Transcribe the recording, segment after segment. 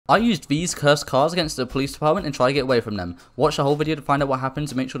I used these cursed cars against the police department and try to get away from them. Watch the whole video to find out what happens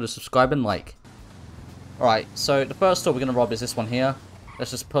and make sure to subscribe and like. Alright, so the first store we're going to rob is this one here.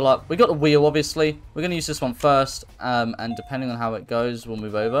 Let's just pull up. We got the wheel, obviously. We're going to use this one first, and depending on how it goes, we'll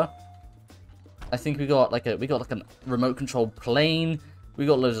move over. I think we got like a remote control plane. We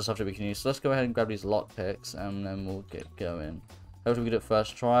got loads of stuff that we can use. So let's go ahead and grab these lockpicks, and then we'll get going. Hopefully we get it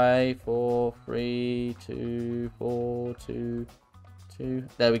first try. 4, 3, 2, 4, 2, 2.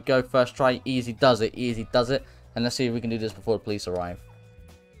 There we go. First try. Easy does it. Easy does it. And let's see if we can do this before the police arrive.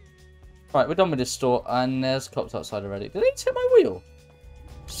 Right, we're done with this store, and there's cops outside already. Did they just hit my wheel?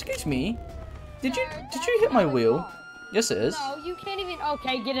 Excuse me. Did you hit my wheel? Yes, it is. No, you can't even.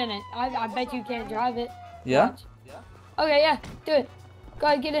 Okay, get in it. I bet you can't drive it. Yeah? Watch. Okay, yeah, do it. Go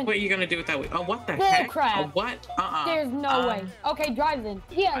ahead, get in. What are you gonna do with that wheel? Oh, what the Bull heck? crap. Oh, what? There's no way. Okay, drive then.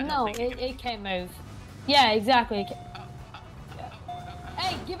 Yeah, no, it can't move. Yeah, exactly.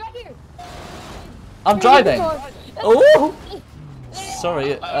 Hey, get back here. I'm driving. Oh!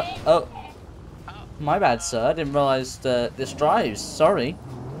 Sorry. Oh. My bad, sir. I didn't realize that this drives. Sorry.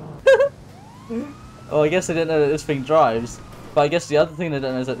 Oh, I guess I didn't know that this thing drives. But I guess the other thing they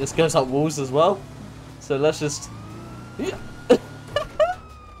don't know is that this goes up walls as well. So let's just...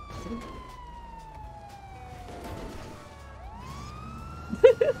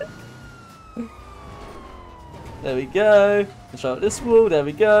 There we go. Let's try out this wall. There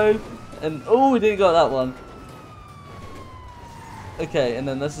we go. And oh, we didn't got that one. Okay, and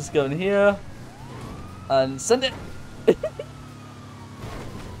then let's just go in here and send it.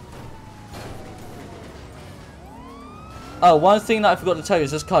 Oh, one thing that I forgot to tell you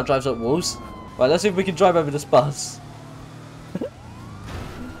is this car drives up walls. Right, let's see if we can drive over this bus.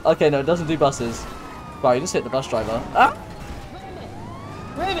 Okay, no, it doesn't do buses. Right, you just hit the bus driver. Ah!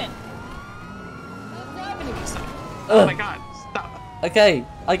 Ribbon. Oh my god, stop. Okay,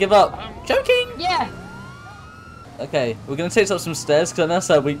 I give up. Joking! Yeah. Okay, we're going to take up some stairs because that's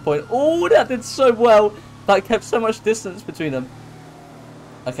our weak point. Oh, that did so well. That kept so much distance between them.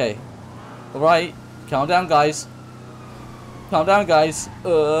 Okay. Alright. Calm down, guys. Calm down, guys.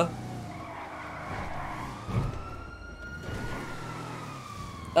 I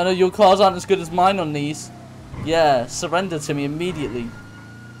know your cars aren't as good as mine on these. Yeah, surrender to me immediately.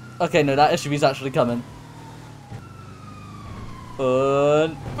 Okay, no, that SUV's actually coming.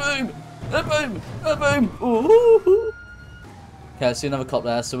 Boom! Boom! Boom! Ooh. Okay, I see another cop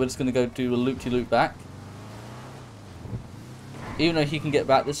there, so we're just gonna go do a loop-de-loop back. Even though he can get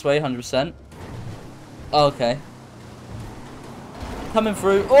back this way, 100%. Oh, okay. Coming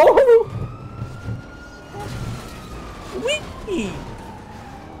through. Oh! Whee!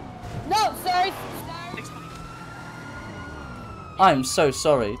 No, sorry. I'm so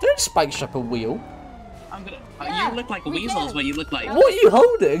sorry. Don't spike strap a wheel. I'm gonna. Yeah, you look like we weasels. can. What you look like? What are you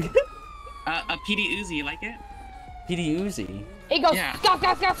holding? A PD Uzi. You like it? PD Uzi. It goes. Yeah. Stop.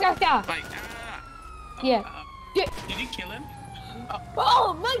 Like. Yeah. Did you kill him?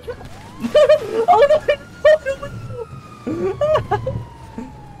 Oh my god. Oh no!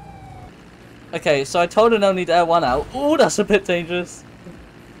 Okay, so I told her no need air one out. Oh, that's a bit dangerous.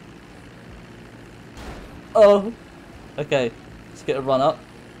 Oh. Okay, let's get a run up.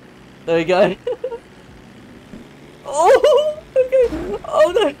 There we go. Oh, okay.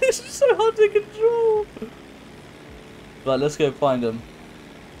 Oh no, this is so hard to control. Right, let's go find him.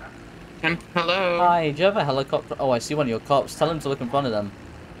 Hello. Hi, do you have a helicopter? Oh, I see one of your cops. Tell him to look in front of them.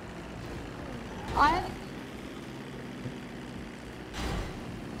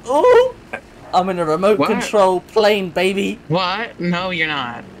 Oh! I'm in a remote control plane, baby. What? No, you're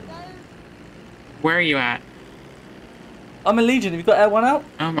not. Where are you at? I'm in Legion. Have you got Air 1 out?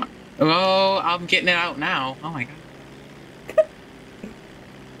 Oh my. Oh, I'm getting it out now. Oh my god.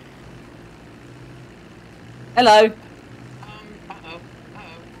 Hello. Uh-oh.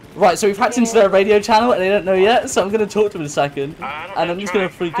 Right, so we've hacked into their radio channel and they don't know yet, so I'm going to talk to them in a second. And I'm just going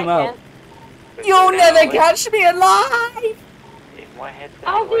to freak them out. You'll never catch me alive!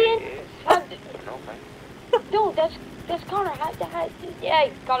 Dude, that's Connor. Yeah,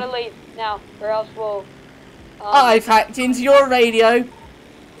 gotta leave now, or else we'll. I've hacked into your radio.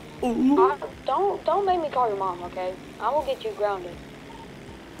 Ooh. Don't make me call your mom, okay? I will get you grounded.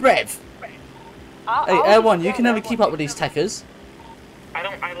 Rev. Hey, Air 1, you can never keep up with these techers.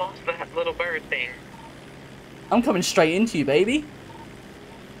 I lost the little bird thing. I'm coming straight into you, baby.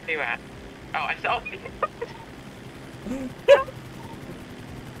 Where you at? Oh, I saw.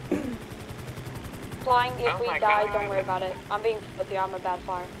 Flying, if Oh we my die, God. don't worry about it. I'm being with you, I'm a bad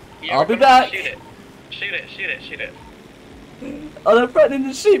flyer. I'll be back. Shoot it. Shoot it, shoot it, shoot it. Oh, they're threatening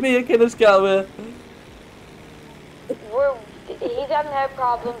to shoot me. Okay, let's get out of here. He's having head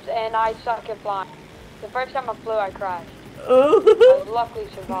problems, and I suck at flying. The first time I flew, I crashed. Oh. I luckily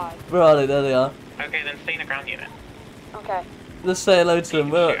survived. Where are they? There they are. Okay, then stay in the ground unit. Okay. Let's say hello to You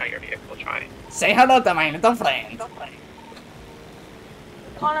them. can shoot out your vehicle, try. Say hello to my little friend.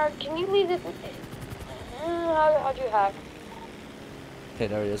 Connor, can you leave this? How'd you hack? Okay,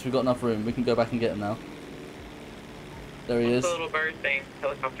 there he is. We've got enough room. We can go back and get him now. There he is. The little bird thing,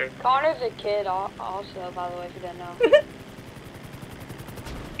 helicopter. Connor's a kid, also, by the way, if you didn't know.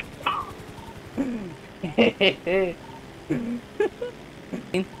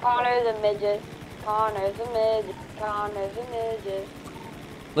 Connor's a midget. Connor's a midget. Connor's a midget.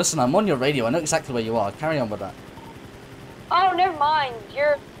 Listen, I'm on your radio. I know exactly where you are. Carry on with that. Oh, never mind.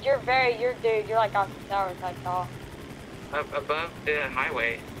 You're dude. You're like off the tower type dog. Up above the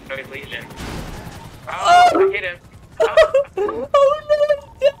highway, Noise Legion. Oh, I hit him. Oh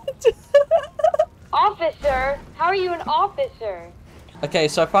no! Officer, how are you an officer? Okay,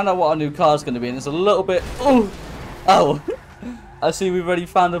 so I found out what our new car is going to be, and it's a little bit. Oh! I see. We've already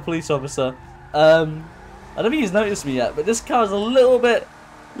found a police officer. I don't think he's noticed me yet, but this car is a little bit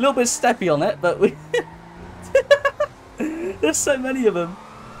steppy on it. But we there's so many of them.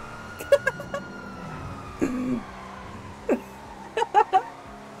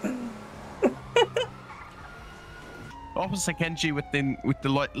 Officer Kenji with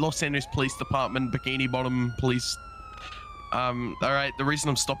the Los Angeles Police Department, Bikini Bottom Police. Alright, the reason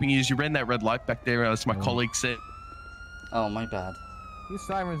I'm stopping you is you ran that red light back there, as my colleague said. Oh, my bad. Whose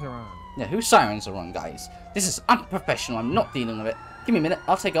sirens are on? Yeah, whose sirens are on, guys? This is unprofessional. I'm not dealing with it. Give me a minute.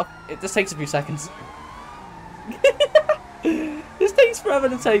 I'll take off. It just takes a few seconds. This takes forever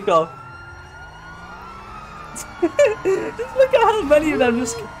to take off. Just look at how many of them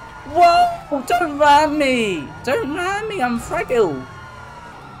just... Whoa! Don't ram me! Don't ram me! I'm fragile!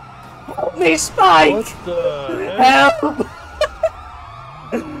 Help me, Spike! What the heck? Help!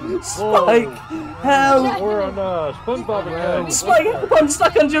 Spike! Help! We're on SpongeBob again. Spike, help! I'm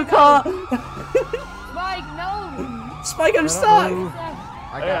stuck under your car! Mike, no! Spike, I'm stuck!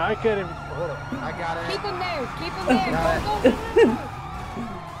 Hey, I can't even. Hold on. I got it. Keep him there. Keep him there. Got Go. it.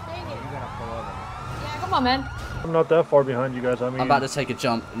 Dang it. You gotta pull over. Yeah, come on, man. I'm not that far behind you guys. I mean, I'm about to take a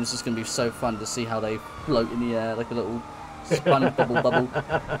jump, and this is going to be so fun to see how they float in the air like a little sponge bubble.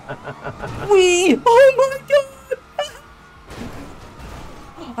 Whee! Oh my god!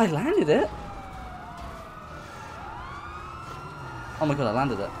 I landed it. Oh my god, I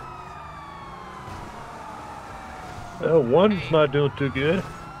landed it. one's not doing too good.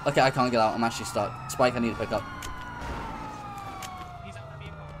 Okay, I can't get out. I'm actually stuck. Spike, I need to pick up.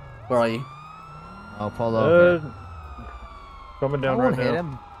 Where are you? I'll pull over. Coming I down right won't hit now.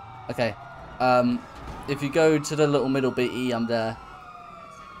 him. Okay. If you go to the little middle BE, I'm there.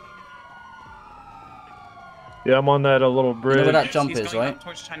 Yeah, I'm on that little You bridge. know where that jump He's is, going right? up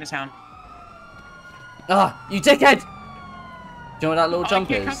towards Chinatown. Ah, you dickhead! Do you know where that little jump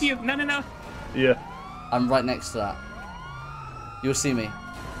I can't is? copy you. No, no, no. Yeah. I'm right next to that. You'll see me.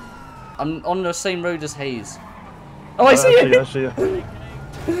 I'm on the same road as Hayes. Oh, I see I you! see you.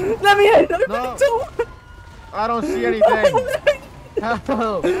 Let me in! No. I don't see anything.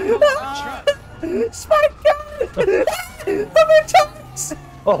 Help. Spike gun! I'm in chunks!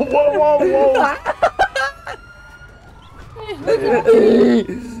 Oh, whoa, whoa, whoa!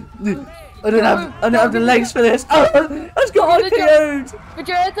 I don't have the legs for this. Oh, I just got IPO'd! Put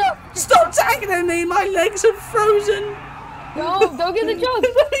your hands up. Stop tagging me! My legs are frozen! Don't get the jump.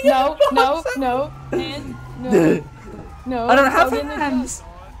 No. Hands. No. No. I don't have get the hands! jump.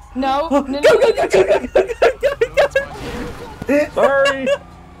 No. Oh, No. go! Sorry.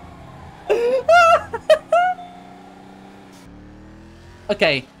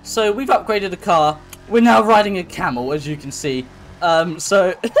 Okay, so we've upgraded the car. We're now riding a camel, as you can see.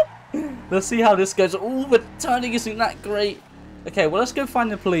 So let's see how this goes. Oh, the turning isn't that great. Okay, well, let's go find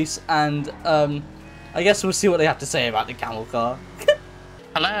the police, and I guess we'll see what they have to say about the camel car.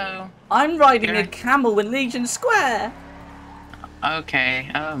 Hello. I'm riding a Yeah. camel in Legion Square. Okay.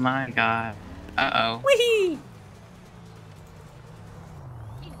 Oh my god. Uh-oh. Whee!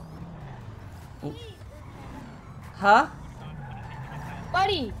 Oh. Huh?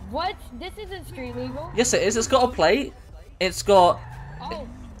 Buddy, what? This isn't street legal. Yes, it is. It's got a plate. It's got Oh,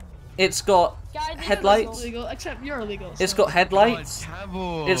 guys, this is headlights. illegal. Illegal, except you're illegal. It's got headlights.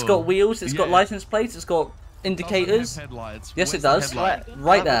 It's got wheels. It's got Yeah. license plates. It's got indicators. Headlights. Yes, it Where's does. the headlight?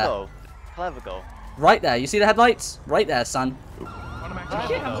 Right there. Clever go. Right there. You see the headlights? Right there, son.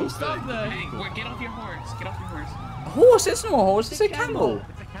 Stop there. Hey, get off your horse. Get off your horse. A horse? It's not a horse. It's a camel.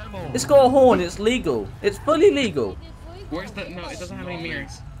 It's a camel. It's got a horn. It's legal. It's fully legal. Where's the... No, it doesn't have any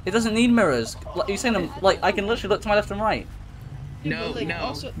mirrors. It doesn't need mirrors. Like you're saying, like I can literally look to my left and right. No, like, no,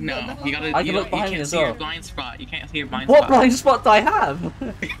 also- no. You gotta. I You, can look you behind can't me as see your well. blind spot. You can't see your blind What spot. blind spot do I have?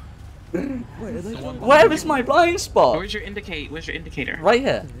 Where is my blind spot? Where's your indicate? Where's your indicator? Right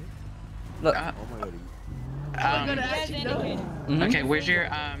here. Look. Uh, I'm gonna um, actually know. Mhm. okay, where's your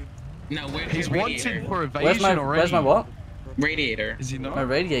No, where's He's your radiator? wanted for evasion Where's my already. where's my what? Radiator. Is he not? My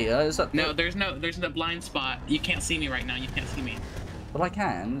radiator? Is that No, there's no blind spot. You can't see me right now. You can't see me. Well, I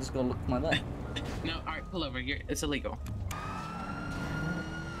can. Just gotta look to my left. No, all right, pull over. It's illegal.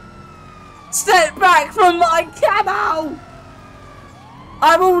 Step back from my camo!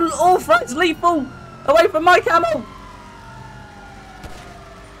 I'm all threats lethal! Away from my camo!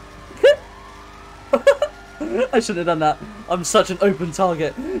 I shouldn't have done that. I'm such an open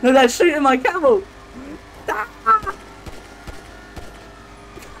target. No, they're shooting my camo! Ah!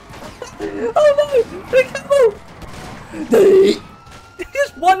 Oh no! The camo! They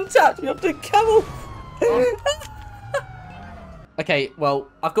just one tapped me off the camo! Okay, well,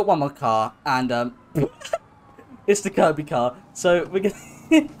 I've got one more car, and it's the Kirby car, so we're gonna...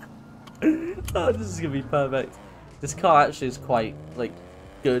 Oh, this is gonna be perfect. This car actually is quite, like,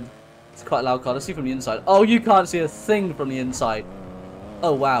 good. It's quite a loud car. Let's see from the inside. Oh, you can't see a thing from the inside.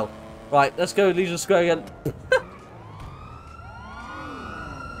 Oh, wow. Right, let's go Legion Square again.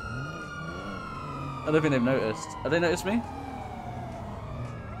 I don't think they've noticed. Have they noticed me?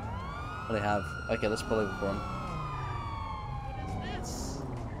 Oh, they have. Okay, let's pull over for them. This.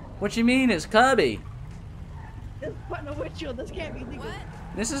 What do you mean? It's Kirby. This button a windshield. This can't be legal.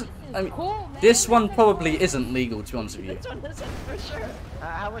 This is... I mean, Cool, man. this one probably isn't legal, to be honest with you. This one isn't for sure.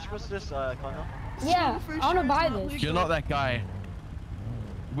 How much was this, Connor? Yeah, For I wanna sure buy it's not this. legal. You're not that guy.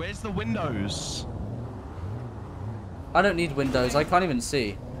 Where's the windows? I don't need windows. I can't even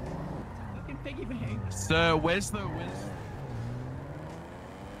see. Fucking piggy bank. Sir, where's the...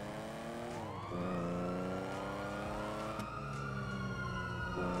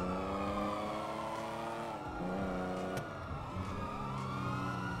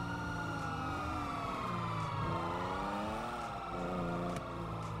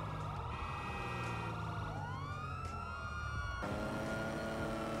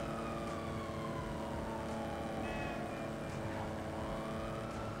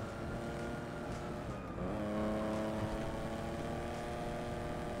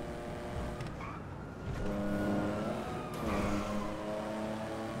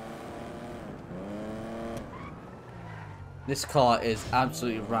 This car is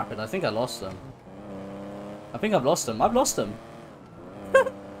absolutely rapid. I think I lost them. I think I've lost them. I've lost them.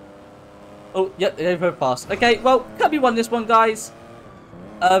 Oh, yep, they've both passed. Okay, well, Kirby won this one, guys.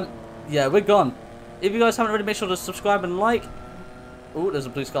 Yeah, we're gone. If you guys haven't already, make sure to subscribe and like. Oh, there's a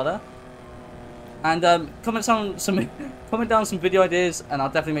blue car there. And comment down some video ideas, and I'll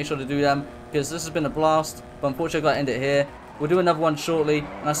definitely make sure to do them, because this has been a blast. But unfortunately, I've got to end it here. We'll do another one shortly,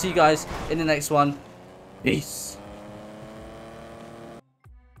 and I'll see you guys in the next one. Peace.